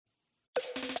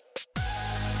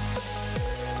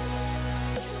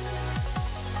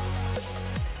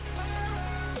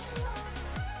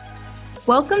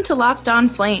Welcome to Locked On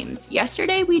Flames.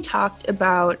 Yesterday we talked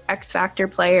about X Factor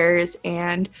players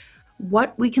and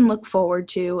what we can look forward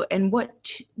to and what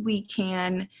we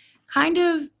can kind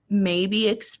of maybe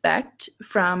expect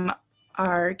from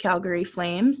our Calgary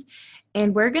Flames.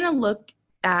 And we're going to look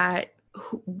at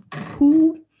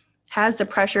who has the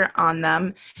pressure on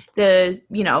them,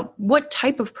 what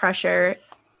type of pressure,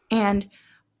 and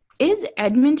is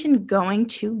Edmonton going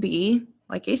to be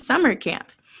like a summer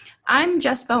camp? I'm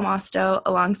Jess Belmosto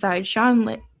alongside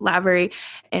Sean Lavery,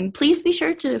 and please be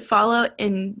sure to follow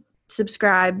and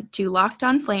subscribe to Locked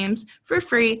On Flames for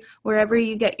free wherever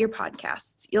you get your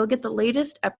podcasts. You'll get the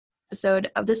latest episode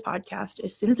of this podcast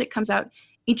as soon as it comes out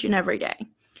each and every day.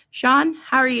 Sean,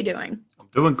 how are you doing? I'm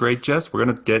doing great, Jess. We're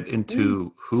going to get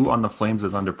into who on the Flames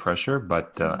is under pressure,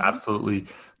 but absolutely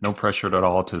no pressure at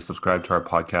all to subscribe to our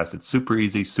podcast. It's super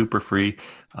easy, super free.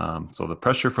 So the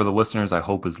pressure for the listeners, I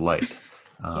hope, is light.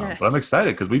 Yes. But I'm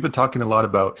excited because we've been talking a lot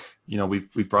about,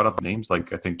 we've brought up names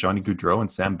like I think Johnny Gaudreau and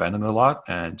Sam Bennett a lot,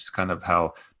 and just kind of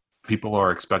how people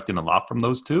are expecting a lot from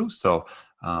those two. So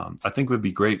I think it would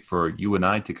be great for you and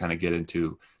I to kind of get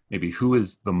into maybe who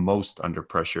is the most under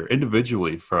pressure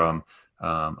individually from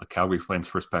a Calgary Flames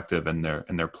perspective and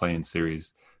their playing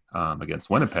series against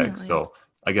Winnipeg. Definitely. So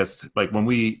I guess like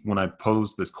when I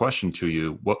posed this question to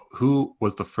you, who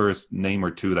was the first name or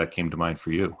two that came to mind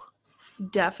for you?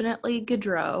 Definitely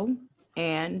Gaudreau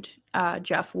and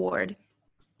Jeff Ward.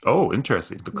 Oh,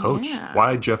 interesting. The coach. Yeah.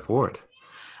 Why Jeff Ward?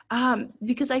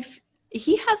 Because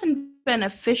he hasn't been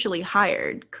officially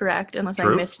hired, correct? Unless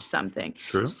True. I missed something.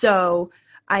 True. So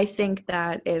I think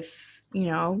that if,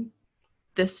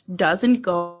 this doesn't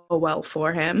go well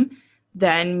for him,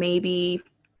 then maybe,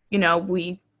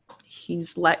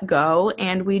 he's let go,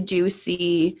 and we do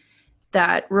see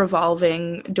that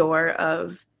revolving door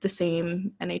of the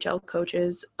same NHL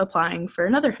coaches applying for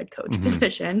another head coach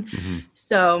position. Mm-hmm.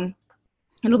 So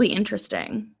it'll be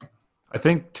interesting. I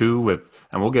think too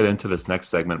and we'll get into this next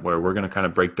segment where we're going to kind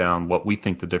of break down what we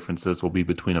think the differences will be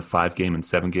between a 5-game and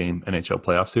 7-game NHL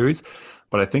playoff series.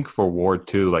 But I think for Ward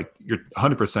too, like you're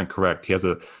 100% correct. He has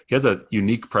a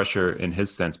unique pressure in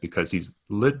his sense because he's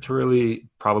literally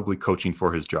probably coaching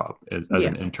for his job as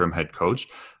an interim head coach.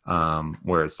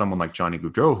 Whereas someone like Johnny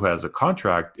Gaudreau, who has a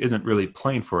contract, isn't really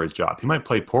playing for his job. He might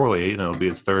play poorly, and it'll be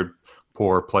his third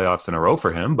poor playoffs in a row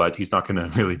for him, but he's not going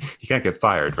to he can't get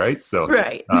fired, right? So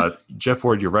Right. Jeff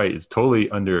Ward, you're right, is totally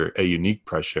under a unique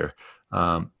pressure.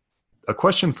 A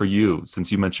question for you,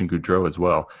 since you mentioned Gaudreau as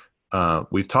well.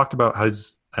 We've talked about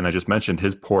and I just mentioned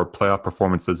his poor playoff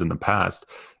performances in the past.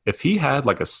 If he had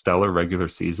like a stellar regular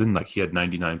season, like he had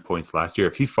 99 points last year,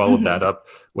 if he followed that up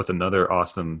with another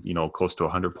awesome, close to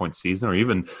 100-point season, or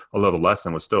even a little less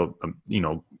and was still,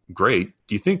 great,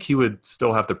 do you think he would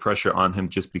still have the pressure on him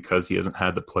just because he hasn't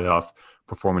had the playoff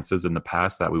performances in the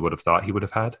past that we would have thought he would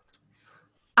have had?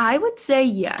 I would say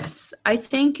yes. I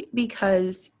think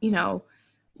because,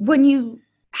 when you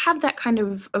have that kind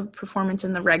of performance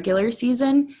in the regular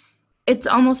season, it's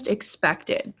almost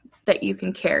expected that you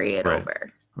can carry it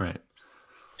over. Right.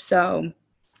 So.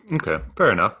 Okay,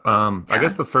 fair enough. I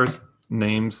guess the first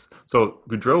names, so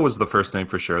Gaudreau was the first name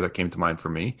for sure that came to mind for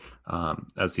me,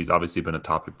 as he's obviously been a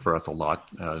topic for us a lot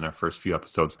in our first few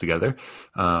episodes together.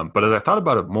 But as I thought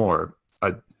about it more,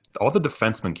 all the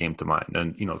defensemen came to mind,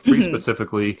 and three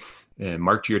specifically,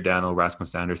 Mark Giordano,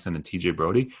 Rasmus Andersson, and TJ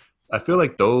Brody. I feel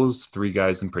like those three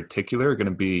guys in particular are going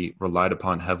to be relied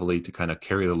upon heavily to kind of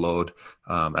carry the load,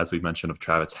 as we mentioned, of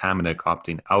Travis Hamonic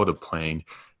opting out of playing.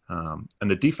 And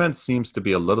the defense seems to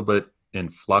be a little bit in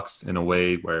flux in a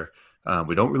way where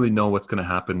we don't really know what's going to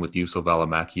happen with Juuso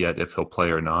Välimäki yet, if he'll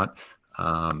play or not.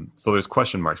 So there's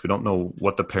question marks. We don't know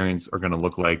what the pairings are going to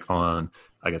look like on,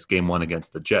 I guess, game one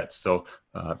against the Jets. So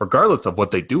regardless of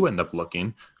what they do end up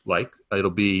looking like,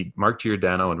 it'll be Mark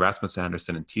Giordano and Rasmus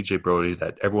Andersson and TJ Brody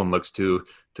that everyone looks to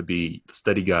be the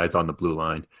steady guides on the blue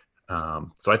line.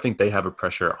 So I think they have a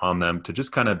pressure on them to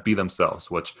just kind of be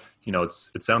themselves, which,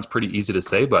 it sounds pretty easy to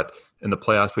say, but in the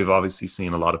playoffs, we've obviously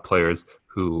seen a lot of players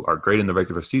who are great in the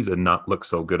regular season not look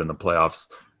so good in the playoffs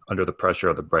under the pressure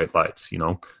of the bright lights,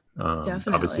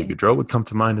 Obviously Gaudreau would come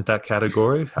to mind in that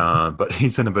category, but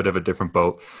he's in a bit of a different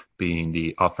boat being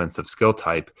the offensive skill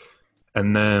type.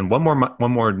 And then one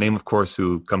more name, of course,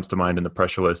 who comes to mind in the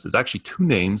pressure list is actually two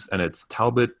names, and it's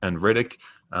Talbot and Riddick.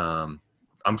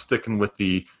 I'm sticking with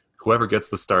whoever gets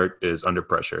the start is under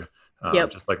pressure.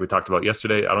 Just like we talked about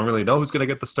yesterday, I don't really know who's going to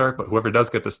get the start, but whoever does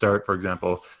get the start, for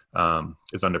example,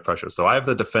 is under pressure. So I have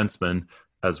the defenseman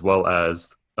as well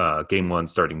as game one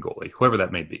starting goalie, whoever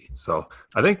that may be. So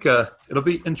I think it'll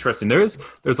be interesting. There's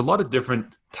a lot of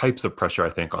different types of pressure, I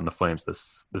think, on the Flames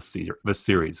this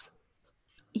series.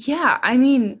 Yeah, I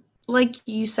mean, like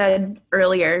you said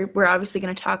earlier, we're obviously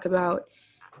going to talk about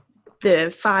the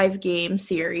 5 game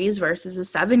series versus a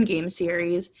 7 game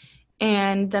series.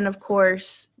 And then, of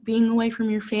course, being away from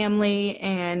your family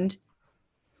and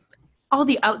all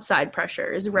the outside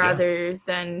pressures Yeah, rather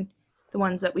than the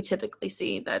ones that we typically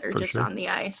see that are for just sure. on the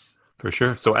ice. For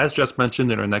sure. So, as just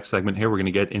mentioned in our next segment here, we're going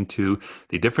to get into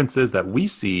the differences that we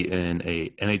see in a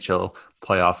NHL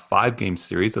playoff 5 game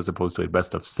series as opposed to a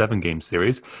best of 7 game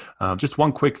series. Just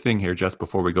one quick thing here, just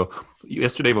before we go.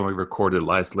 Yesterday, when we recorded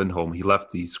Elias Lindholm, he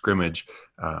left the scrimmage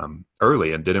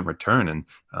early and didn't return. And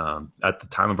at the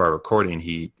time of our recording,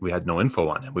 we had no info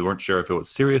on him. We weren't sure if it was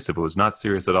serious, if it was not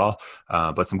serious at all.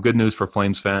 But some good news for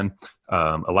Flames fan.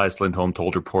 Elias Lindholm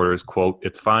told reporters, quote,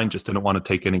 "It's fine, just didn't want to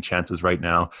take any chances right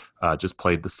now. Just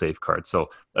played the safe card."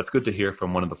 So that's good to hear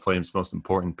from one of the Flames' most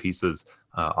important pieces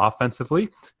offensively.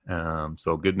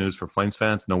 So good news for Flames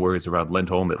fans. No worries around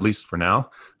Lindholm, at least for now.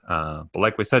 But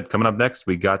like we said, coming up next,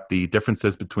 we got the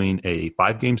differences between a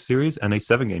 5 game series and a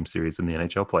 7 game series in the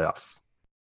NHL playoffs.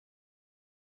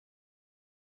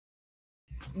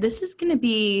 This is going to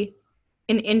be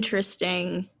an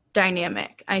interesting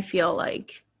dynamic, I feel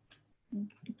like,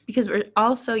 because we're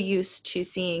also used to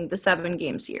seeing the 7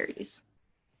 game series.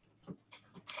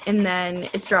 And then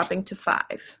it's dropping to 5.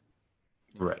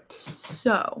 Right.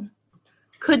 So,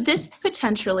 could this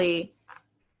potentially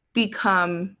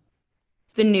become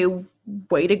the new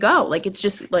way to go? Like, it's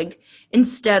just like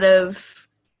instead of,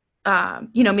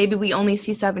 maybe we only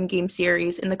see 7 game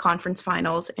series in the conference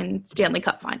finals and Stanley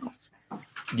Cup finals.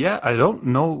 Yeah, I don't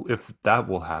know if that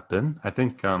will happen. I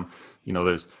think,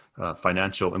 there's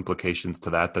financial implications to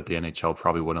that the NHL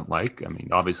probably wouldn't like. I mean,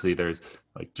 obviously, there's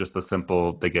like just a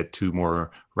simple, they get 2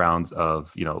 more rounds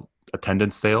of,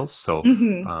 attendance sales. So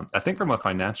I think from a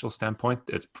financial standpoint,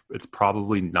 it's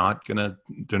probably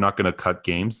they're not gonna cut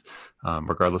games,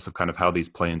 regardless of kind of how these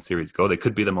play-in series go. They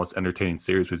could be the most entertaining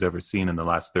series we've ever seen in the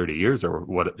last 30 years or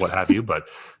what have you. But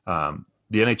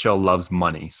the NHL loves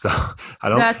money, so I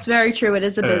don't. That's very true. It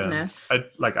is a business.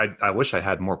 I wish I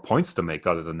had more points to make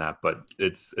other than that, but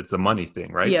it's a money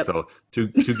thing, right? Yep. So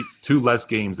two less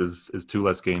games is 2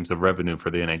 less games of revenue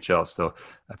for the NHL. So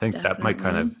I think that might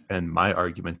kind Definitely. of end my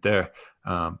argument there.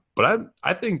 But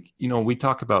I think we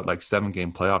talk about like 7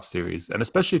 game playoff series, and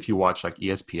especially if you watch like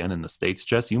ESPN in the States,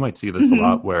 Jess, you might see this a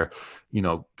lot where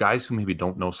guys who maybe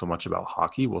don't know so much about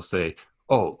hockey will say,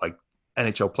 "Oh, like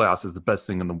NHL playoffs is the best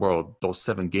thing in the world. Those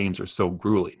 7 games are so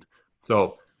grueling."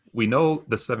 So we know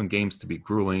the 7 games to be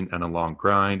grueling and a long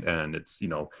grind, and it's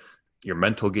your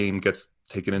mental game gets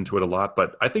taken into it a lot.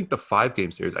 But I think the 5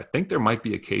 game series, I think there might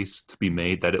be a case to be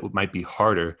made that it might be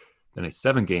harder than a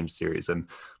 7 game series. And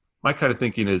my kind of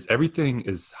thinking is everything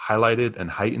is highlighted and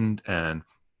heightened and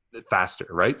faster,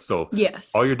 right? So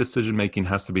all your Yes. decision making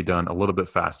has to be done a little bit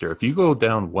faster. If you go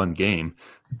down 1 game,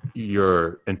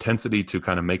 your intensity to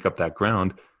kind of make up that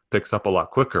ground picks up a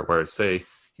lot quicker. Whereas, say,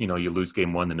 you lose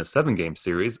game 1 in a 7 game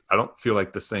series, I don't feel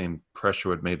like the same pressure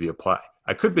would maybe apply.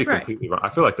 I could be Right. completely wrong. I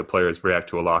feel like the players react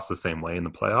to a loss the same way in the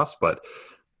playoffs, but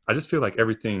I just feel like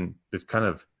everything is kind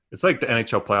of, it's like the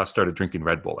NHL playoffs started drinking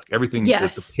Red Bull. Like everything, the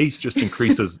Yes. pace just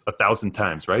increases 1,000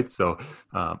 times, right? So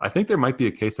I think there might be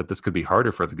a case that this could be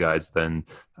harder for the guys than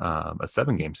a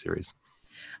 7 game series.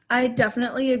 I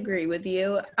definitely agree with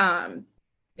you.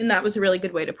 And that was a really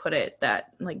good way to put it,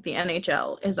 that like the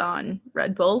NHL is on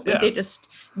Red Bull. Like Yeah. they just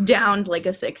downed like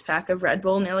a 6-pack of Red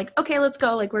Bull and they're like, okay, let's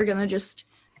go. Like we're going to just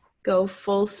go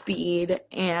full speed.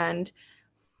 And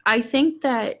I think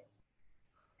that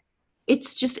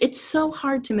it's so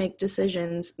hard to make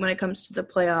decisions when it comes to the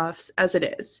playoffs as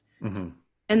it is. Mm-hmm.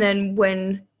 And then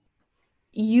when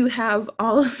you have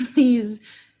all of these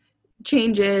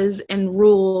changes and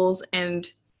rules and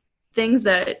things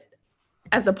that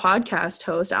as a podcast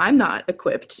host, I'm not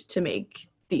equipped to make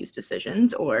these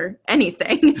decisions or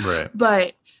anything. Right.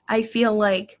 But I feel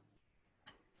like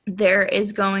there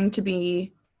is going to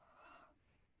be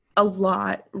a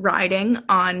lot riding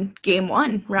on game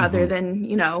 1 rather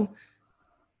Mm-hmm. than,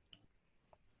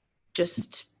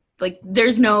 just like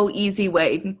there's no easy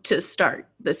way to start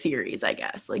the series, I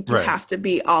guess. Like you Right. have to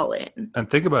be all in. And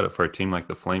think about it for a team like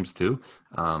the Flames too.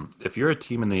 If you're a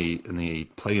team in the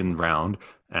play-in round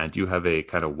and you have a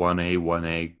kind of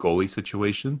 1A goalie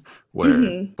situation where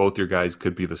Mm-hmm. both your guys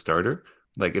could be the starter,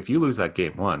 like if you lose that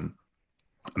game 1,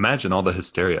 imagine all the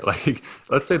hysteria. Like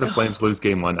let's say the Flames lose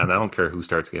game 1, and I don't care who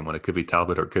starts game 1. It could be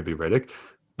Talbot or it could be Riddick.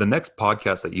 The next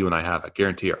podcast that you and I have, I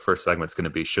guarantee our first segment's going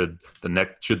to be should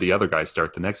the other guy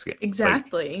start the next game? Like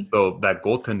Exactly. so that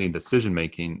goaltending decision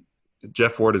making,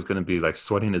 Jeff Ward is going to be like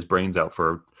sweating his brains out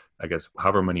for I guess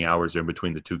however many hours are in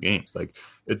between the two games. Like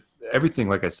everything,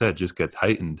 like I said, just gets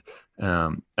heightened.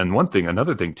 And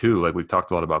another thing too, like we've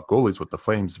talked a lot about goalies with the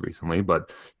Flames recently,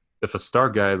 but if a star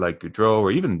guy like Goudreau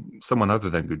or even someone other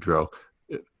than Goudreau,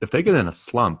 if they get in a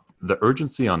slump, the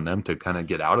urgency on them to kind of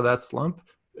get out of that slump,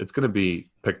 it's going to be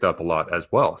picked up a lot as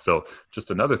well. So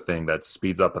just another thing that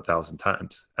speeds up 1,000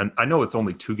 times. And I know it's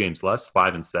only 2 games less,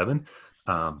 5 and 7.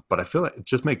 But I feel like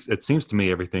it seems to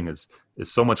me everything is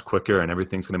so much quicker and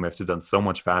everything's going to have to be done so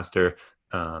much faster.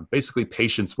 Basically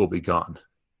patience will be gone.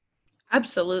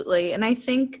 Absolutely. And I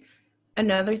think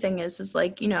another thing is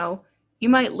like, you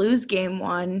might lose game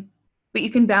 1, but you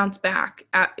can bounce back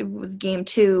with game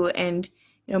 2 and,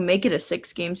 make it a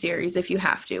 6-game series if you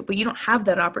have to. But you don't have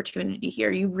that opportunity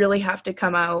here. You really have to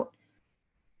come out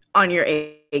on your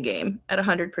A game at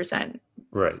 100%.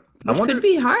 Right. Which could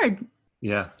be hard.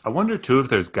 Yeah. I wonder, too, if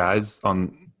there's guys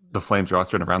on the Flames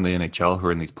roster and around the NHL who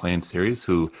are in these play-in series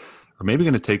who are maybe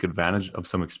going to take advantage of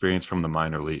some experience from the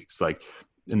minor leagues. Like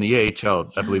in the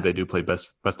AHL, I believe they do play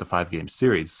best of 5-game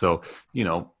series. So,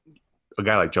 a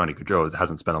guy like Johnny Gaudreau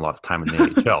hasn't spent a lot of time in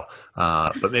the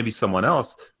AHL, but maybe someone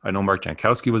else. I know Mark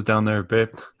Jankowski was down there a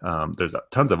bit. There's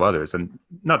tons of others, and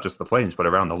not just the Flames, but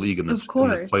around the league in this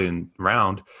playing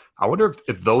round. I wonder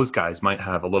if those guys might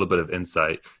have a little bit of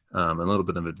insight, a little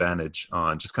bit of advantage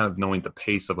on just kind of knowing the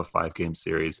pace of a 5-game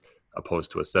series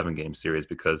opposed to a 7-game series.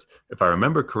 Because if I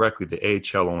remember correctly, the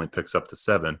AHL only picks up to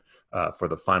 7 for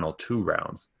the final 2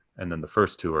 rounds, and then the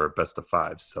first 2 are best of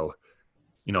 5. So,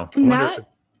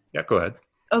 yeah, go ahead.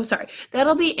 Oh, sorry.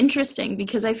 That'll be interesting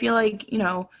because I feel like,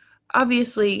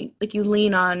 obviously, like you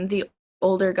lean on the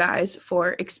older guys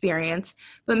for experience,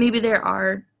 but maybe there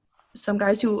are some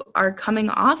guys who are coming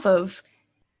off of,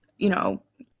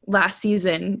 last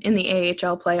season in the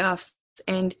AHL playoffs,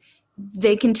 and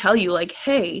they can tell you like,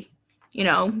 hey,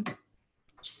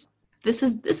 this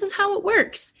is how it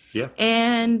works. Yeah.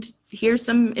 And here's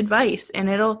some advice, and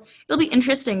it'll be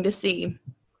interesting to see.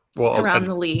 Around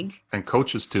the league. And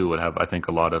coaches, too, would have, I think,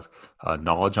 a lot of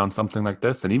knowledge on something like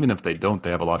this. And even if they don't,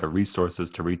 they have a lot of resources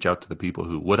to reach out to the people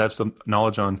who would have some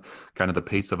knowledge on kind of the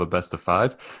pace of a best of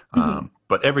 5.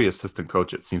 But every assistant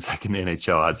coach, it seems like in the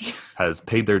NHL, has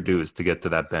paid their dues to get to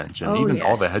that bench. And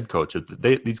all the head coaches,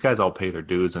 these guys all pay their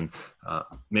dues. And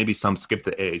maybe some skip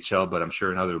the AHL, but I'm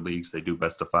sure in other leagues they do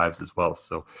best of 5s as well.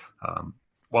 So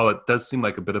while it does seem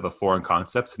like a bit of a foreign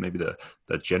concept to maybe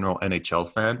the general NHL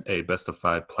fan, a best of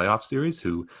 5 playoff series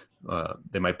who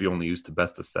they might be only used to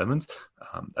best of 7s,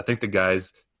 I think the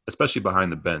guys, especially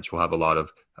behind the bench, will have a lot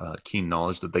of keen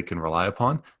knowledge that they can rely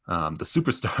upon. The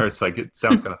superstars, like it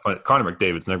sounds kind of funny. Connor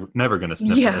McDavid's never going to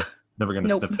sniff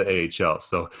sniff the AHL.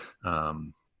 So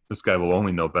this guy will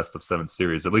only know best of 7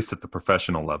 series, at least at the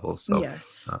professional level. So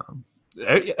yes.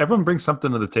 Everyone brings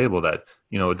something to the table that,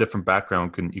 a different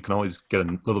background you can always get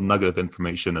a little nugget of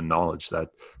information and knowledge that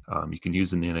you can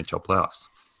use in the NHL playoffs.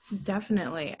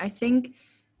 Definitely. I think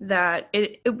that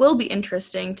it will be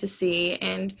interesting to see.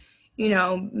 And,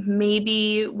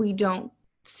 maybe we don't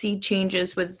see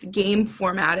changes with game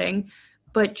formatting,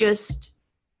 but just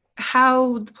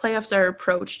how the playoffs are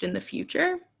approached in the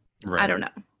future. Right. I don't know.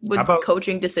 With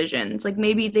coaching decisions, like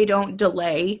maybe they don't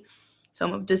delay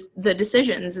some of the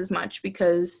decisions as much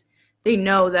because they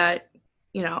know that,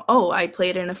 I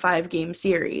played in a 5-game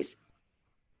series.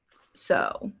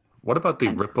 So what about the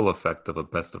ripple effect of a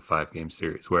best of 5-game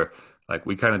series where like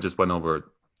we kind of just went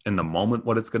over in the moment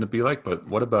what it's going to be like, but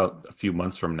what about a few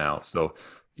months from now? So,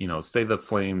 let's say the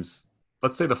Flames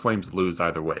lose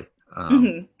either way.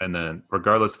 And then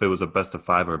regardless if it was a best of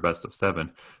 5 or a best of 7,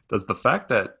 does the fact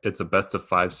that it's a best of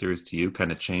 5 series to you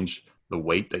kind of change the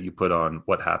weight that you put on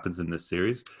what happens in this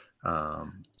series?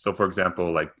 So for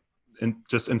example, like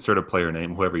just insert a player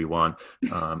name, whoever you want,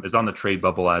 is on the trade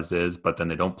bubble as is, but then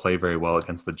they don't play very well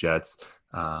against the Jets.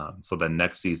 So then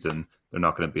next season, they're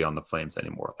not going to be on the Flames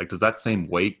anymore. Like, does that same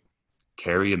weight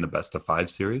carry in the best of 5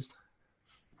 series?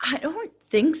 I don't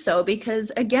think so,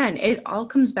 because again, it all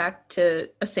comes back to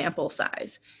a sample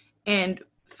size, and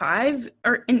 5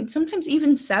 and sometimes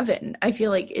even 7, I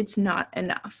feel like it's not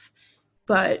enough.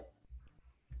 But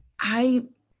I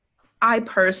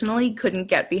personally couldn't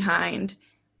get behind,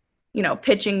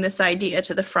 pitching this idea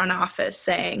to the front office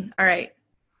saying, all right,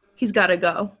 he's got to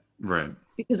go. Right.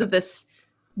 Because of this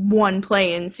one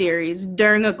play-in series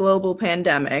during a global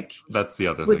pandemic. That's the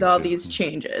other thing. With all these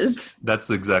changes. That's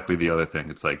exactly the other thing.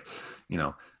 It's like,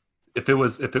 if it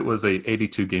was a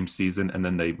 82 game season and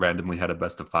then they randomly had a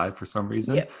best of 5 for some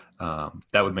reason,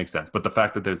 that would make sense. But the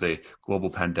fact that there's a global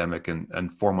pandemic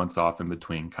and 4 months off in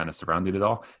between kind of surrounding it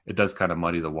all, it does kind of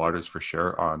muddy the waters for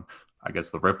sure on I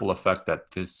guess, the ripple effect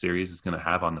that this series is going to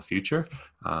have on the future.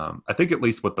 I think at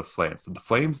least with the Flames. The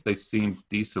Flames, they seem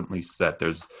decently set.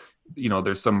 There's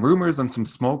some rumors and some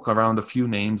smoke around a few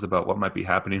names about what might be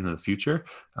happening in the future,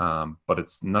 but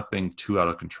it's nothing too out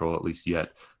of control, at least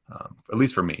yet, at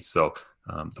least for me. So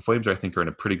the Flames, I think, are in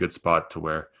a pretty good spot to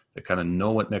where they kind of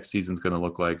know what next season's going to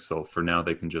look like. So for now,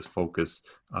 they can just focus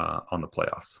on the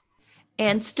playoffs.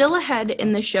 And still ahead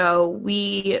in the show,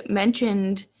 we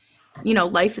mentioned,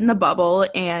 life in the bubble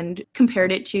and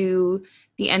compared it to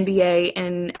the NBA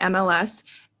and MLS.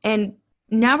 And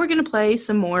now we're going to play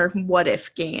some more what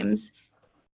if games.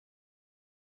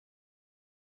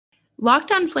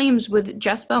 Locked on Flames with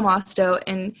Jess Belmosto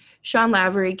and Sean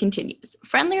Lavery continues.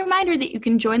 Friendly reminder that you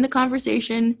can join the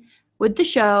conversation with the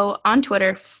show on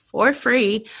Twitter for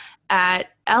free at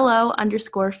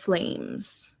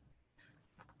LO_Flames.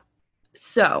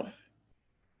 So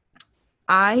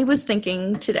I was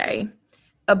thinking today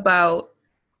about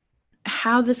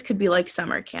how this could be like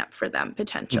summer camp for them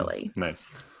potentially. Nice.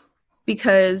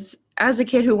 Because as a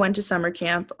kid who went to summer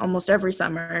camp almost every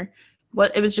summer,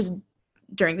 it was just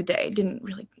during the day.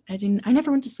 I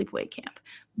never went to sleepaway camp,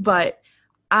 but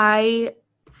I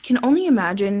can only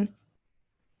imagine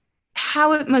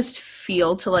how it must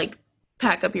feel to like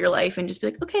pack up your life and just be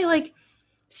like, okay, like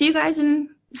see you guys in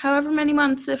however many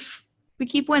months if we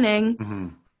keep winning. Mm-hmm.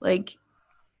 Like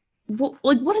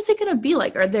what is it going to be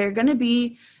like? Are there going to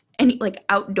be any like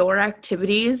outdoor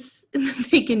activities that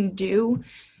they can do?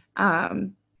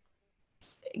 Can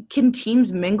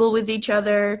teams mingle with each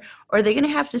other? Or are they going to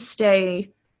have to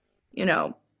stay,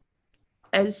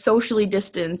 as socially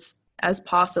distanced as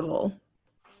possible?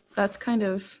 That's kind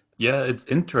of... Yeah, it's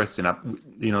interesting.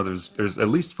 There's at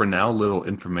least for now little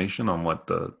information on what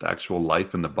the actual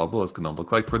life in the bubble is going to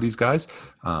look like for these guys.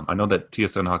 I know that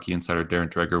TSN Hockey Insider Darren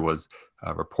Dreger was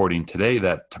reporting today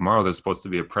that tomorrow there's supposed to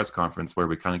be a press conference where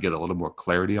we kind of get a little more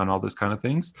clarity on all this kind of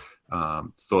things.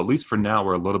 So at least for now,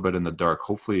 we're a little bit in the dark.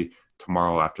 Hopefully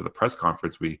tomorrow after the press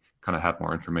conference, we kind of have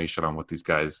more information on what these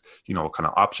guys, what kind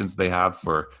of options they have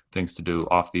for things to do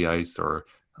off the ice or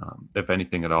if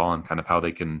anything at all, and kind of how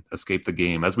they can escape the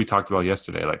game. As we talked about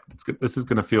yesterday, like this is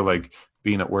going to feel like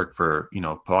being at work for,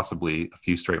 possibly a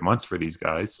few straight months for these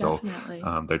guys. Definitely.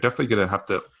 So they're definitely going to have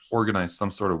to organize some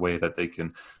sort of way that they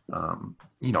can,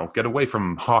 get away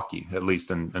from hockey at least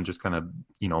and just kind of,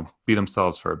 be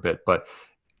themselves for a bit. But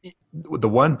the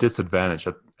one disadvantage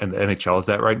in the NHL is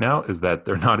that right now is that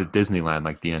they're not at Disneyland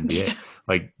like the NBA. Yeah.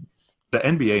 Like the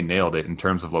NBA nailed it in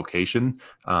terms of location.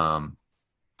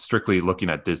 Strictly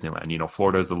looking at Disneyland,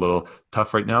 Florida is a little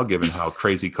tough right now given how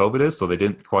crazy COVID is, so they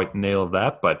didn't quite nail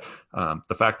that. But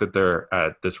the fact that they're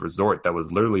at this resort that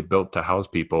was literally built to house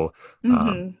people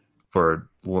for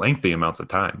lengthy amounts of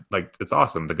time, like it's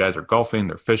awesome. The guys are golfing,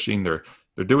 they're fishing, they're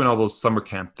doing all those summer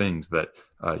camp things that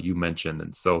you mentioned,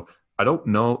 and so I don't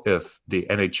know if the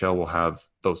NHL will have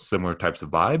those similar types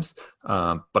of vibes,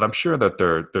 but I'm sure that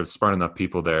there's smart enough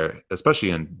people there,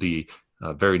 especially in the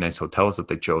very nice hotels that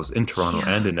they chose in Toronto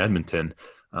and in Edmonton.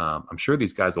 I'm sure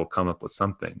these guys will come up with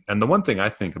something. And the one thing I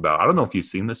think about, I don't know if you've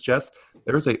seen this, Jess,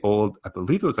 there's I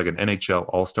believe it was like an NHL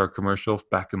All-Star commercial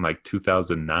back in like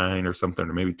 2009 or something,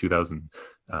 or maybe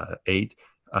 2008,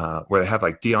 where they have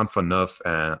like Dion Phaneuf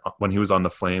and when he was on the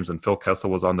Flames and Phil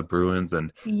Kessel was on the Bruins.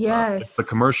 And it's the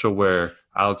commercial where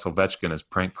Alex Ovechkin is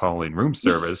prank calling room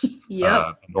service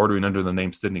and ordering under the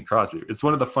name Sidney Crosby. It's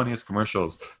one of the funniest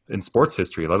commercials in sports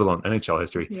history, let alone NHL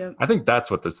history. Yep. I think that's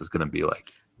what this is going to be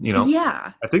like.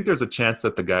 Yeah. I think there's a chance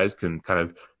that the guys can kind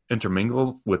of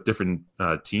intermingle with different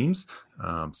teams.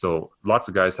 So lots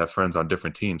of guys have friends on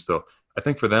different teams. So I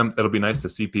think for them, it'll be nice to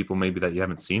see people maybe that you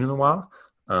haven't seen in a while.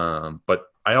 But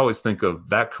I always think of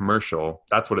that commercial,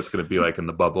 that's what it's going to be like in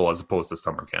the bubble as opposed to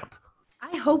summer camp.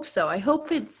 I hope so. I hope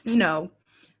it's,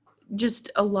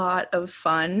 just a lot of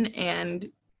fun,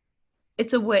 and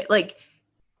it's a way, like,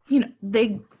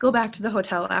 they go back to the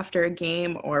hotel after a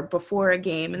game or before a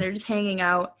game and they're just hanging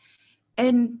out,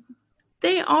 and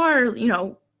they are,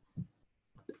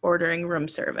 ordering room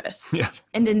service. Yeah.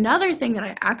 And another thing that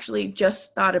I actually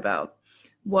just thought about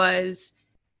was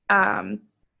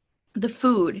the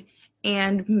food,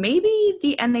 and maybe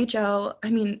the NHL, I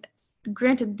mean,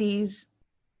 granted, these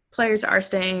players are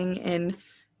staying in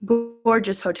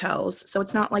gorgeous hotels, so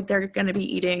it's not like they're going to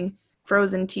be eating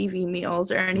frozen TV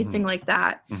meals or anything like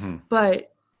that.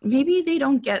 But maybe they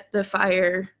don't get the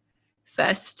Fire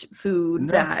Fest food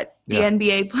that the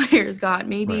NBA players got.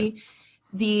 Maybe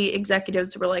the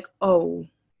executives were like, oh,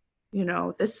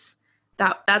 that's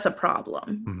a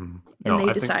problem. And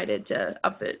they decided to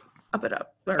up it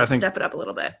up or step it up a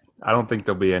little bit. I don't think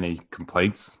there'll be any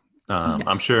complaints No.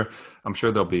 I'm sure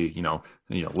there'll be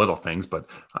little things, but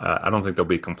I don't think there'll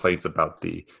be complaints about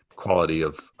the quality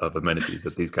of amenities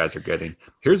that these guys are getting.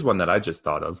 Here's one that I just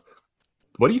thought of.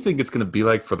 What do you think it's going to be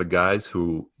like for the guys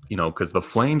who, because the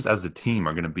Flames as a team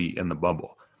are going to be in the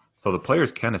bubble. So the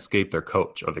players can't escape their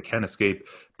coach or they can't escape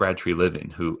Brad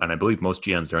Treliving, who, and I believe most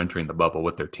GMs are entering the bubble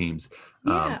with their teams.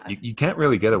 Yeah. You can't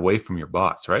really get away from your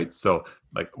boss, right? So,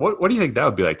 like, what do you think that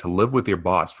would be like to live with your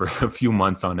boss for a few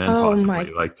months on end, Oh possibly? my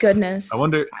Like, I goodness.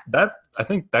 wonder that I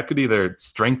think that could either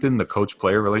strengthen the coach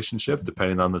player relationship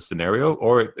depending on the scenario,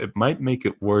 or it might make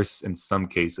it worse in some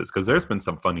cases. Because there's been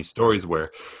some funny stories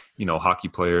where, hockey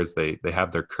players they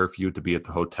have their curfew to be at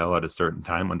the hotel at a certain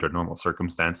time under normal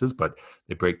circumstances, but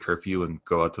they break curfew and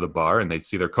go out to the bar and they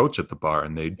see their coach at the bar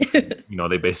and they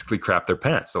basically crap their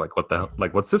pants. So like, what the hell,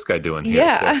 like, what's this guy doing here?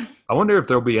 So Yeah. I wonder if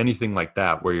there'll be anything like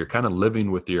that where you're kind of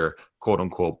living with your quote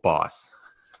unquote boss.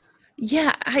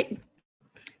 Yeah,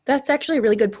 that's actually a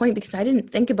really good point because I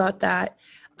didn't think about that.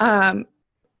 Um,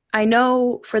 I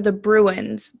know for the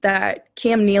Bruins that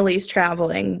Cam Neely's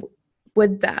traveling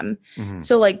with them. Hmm.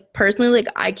 So like personally, like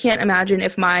I can't imagine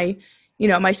if my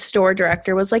store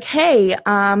director was like, "Hey,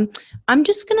 I'm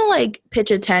just gonna like pitch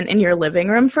a tent in your living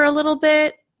room for a little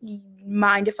bit.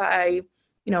 Mind if I,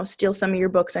 steal some of your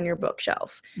books on your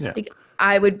bookshelf?" Yeah. Like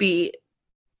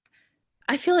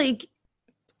I feel like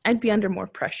I'd be under more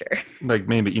pressure. Like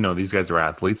maybe, these guys are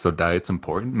athletes, so diet's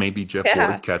important. Maybe Jeff Yeah,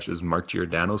 Ward catches Mark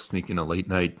Giordano sneaking a late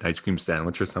night ice cream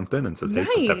sandwich or something and says, "Hey,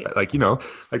 put that right. back." Like,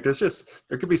 like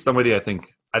there could be somebody I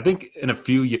think in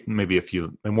maybe a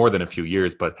few, more than a few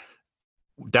years, but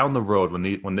down the road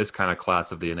when this kind of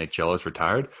class of the NHL is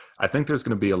retired, I think there's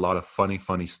going to be a lot of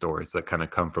funny stories that kind of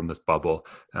come from this bubble.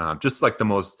 Just like the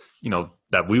most,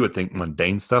 that we would think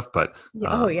mundane stuff, but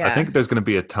Oh I yeah, think there's going to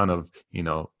be a ton of,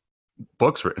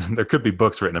 books written. There could be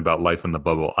books written about life in the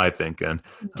bubble, I think. And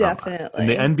in the definitely.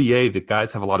 NBA, the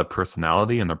guys have a lot of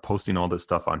personality and they're posting all this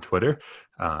stuff on Twitter.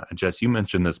 And Jess, you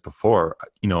mentioned this before,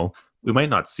 we might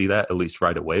not see that at least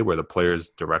right away where the players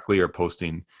directly are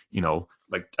posting,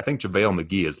 like I think JaVale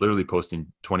McGee is literally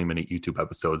posting 20-minute YouTube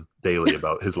episodes daily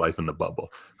about his life in the bubble.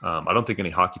 I don't think any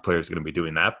hockey players are going to be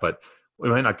doing that, but we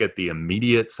might not get the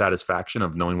immediate satisfaction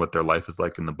of knowing what their life is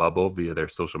like in the bubble via their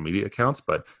social media accounts.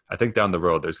 But I think down the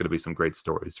road, there's going to be some great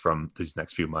stories from these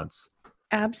next few months.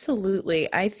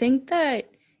 Absolutely. I think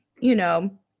that, you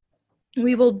know,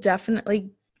 we will definitely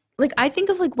like I think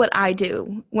of like what I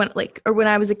do when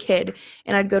I was a kid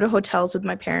and I'd go to hotels with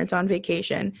my parents on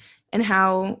vacation and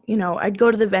how, I'd go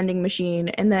to the vending machine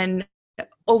and then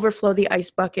overflow the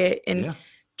ice bucket and Yeah.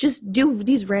 just do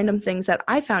these random things that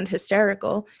I found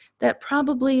hysterical that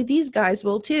probably these guys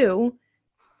will too,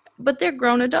 but they're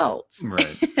grown adults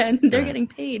Right. and they're Right. getting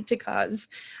paid to cause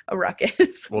a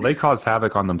ruckus. Well, they cause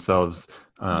havoc on themselves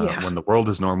Yeah, when the world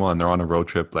is normal and they're on a road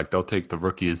trip. Like they'll take the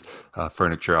rookie's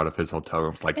furniture out of his hotel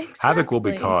rooms. Like havoc will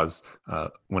be exactly. caused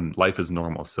when life is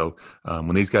normal. So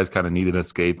when these guys kind of need an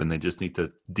escape and they just need to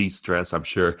de-stress, I'm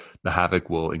sure the havoc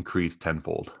will increase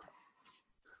tenfold.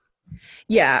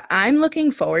 Yeah, I'm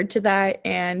looking forward to that.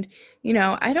 And,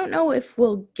 I don't know if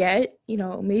we'll get,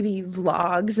 maybe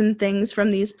vlogs and things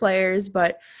from these players,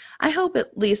 but I hope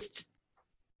at least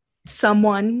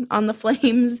someone on the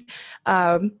Flames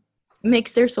um,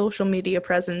 makes their social media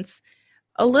presence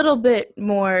a little bit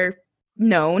more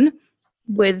known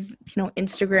with,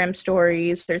 Instagram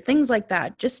stories or things like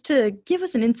that, just to give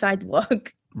us an inside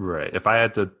look. Right. If I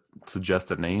had to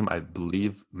suggest a name, I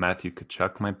believe Matthew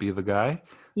Kachuk might be the guy.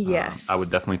 I would Yes.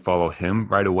 definitely follow him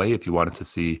right away if you wanted to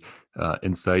see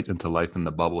insight into life in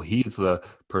the bubble. He's the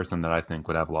person that I think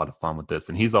would have a lot of fun with this.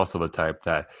 And he's also the type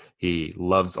that he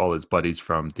loves all his buddies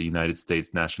from the United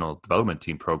States National Development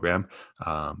Team program.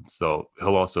 So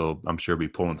he'll also, I'm sure, be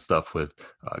pulling stuff with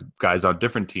guys on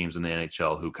different teams in the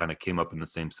NHL who kind of came up in the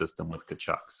same system with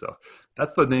Kachuk. So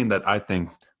that's the name that I think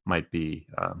might be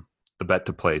the bet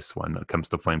to place when it comes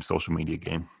to Flame's social media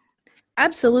game.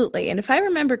 Absolutely. And if I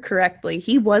remember correctly,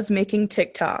 he was making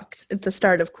TikToks at the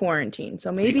start of quarantine.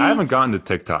 So See, I maybe, haven't gotten to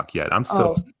TikTok yet.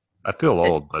 oh, I feel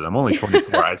old, but I'm only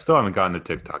 24. I still haven't gotten to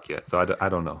TikTok yet. So I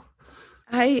don't know.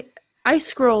 I I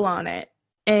scroll on it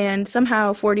and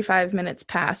somehow 45 minutes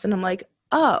pass and I'm like,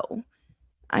 "Oh,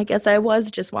 I guess I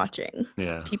was just watching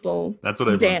Yeah, people that's what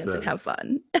everyone dance and have says.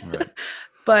 fun." Right.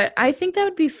 But I think that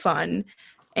would be fun.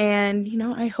 And,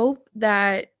 I hope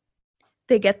that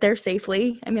they get there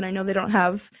safely. I mean, I know they don't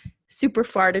have super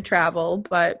far to travel,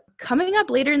 but coming up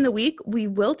later in the week, we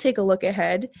will take a look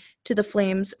ahead to the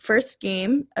Flames' first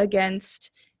game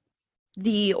against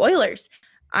the Oilers.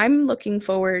 I'm looking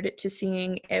forward to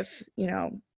seeing if,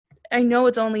 I know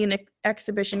it's only an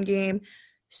exhibition game,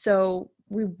 so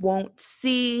we won't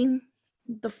see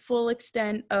the full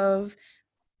extent of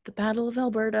the Battle of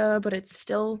Alberta, but it's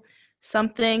still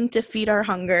something to feed our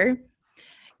hunger.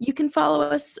 You can follow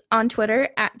us on Twitter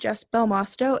at Jess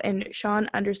Belmosto and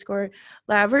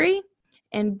Sean_Lavery.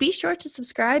 And be sure to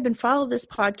subscribe and follow this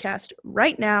podcast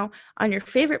right now on your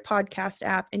favorite podcast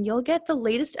app, and you'll get the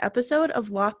latest episode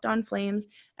of Locked on Flames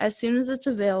as soon as it's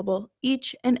available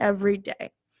each and every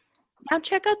day. Now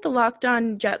check out the Locked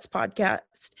on Jets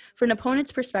podcast for an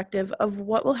opponent's perspective of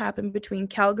what will happen between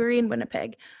Calgary and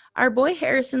Winnipeg. Our boy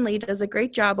Harrison Lee does a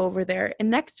great job over there, and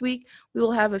next week we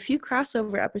will have a few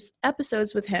crossover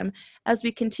episodes with him as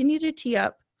we continue to tee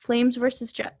up Flames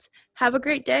versus Jets. Have a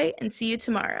great day and see you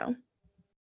tomorrow.